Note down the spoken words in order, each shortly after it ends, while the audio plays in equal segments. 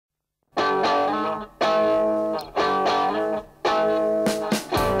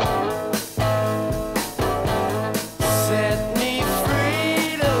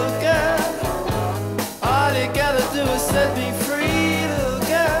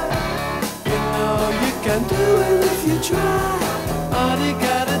try. All you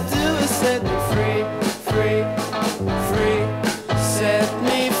gotta do is set me free, free, free. Set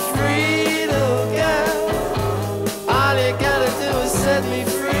me free, little girl. All you gotta do is set me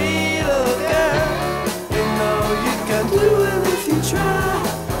free, little girl. You know you can do it if you try.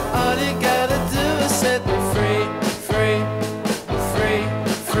 All you gotta do is set me free, free, free,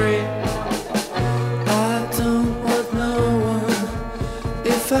 free. I don't want no one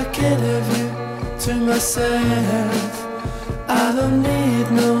if I can't have you to myself. I don't need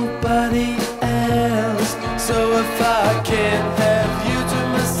nobody else. So if I can't have you to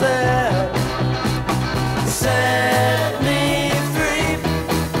myself, set me free,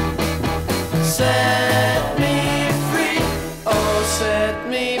 set me free, oh set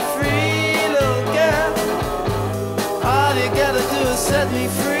me free, little girl. All you gotta do is set me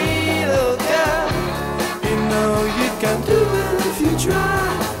free, little girl. You know you can do it if you try.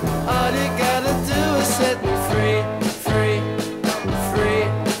 All you gotta do is set me free, free, free,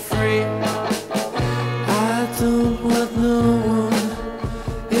 free. I don't want no one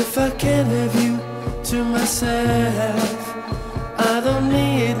if I can't have you to myself. I don't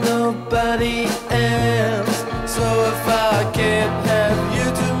need nobody else. So if I can't have you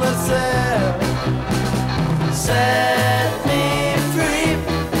to myself, set me free,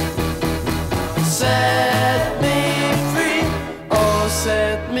 set me free, oh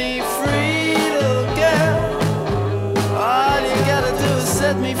set me free.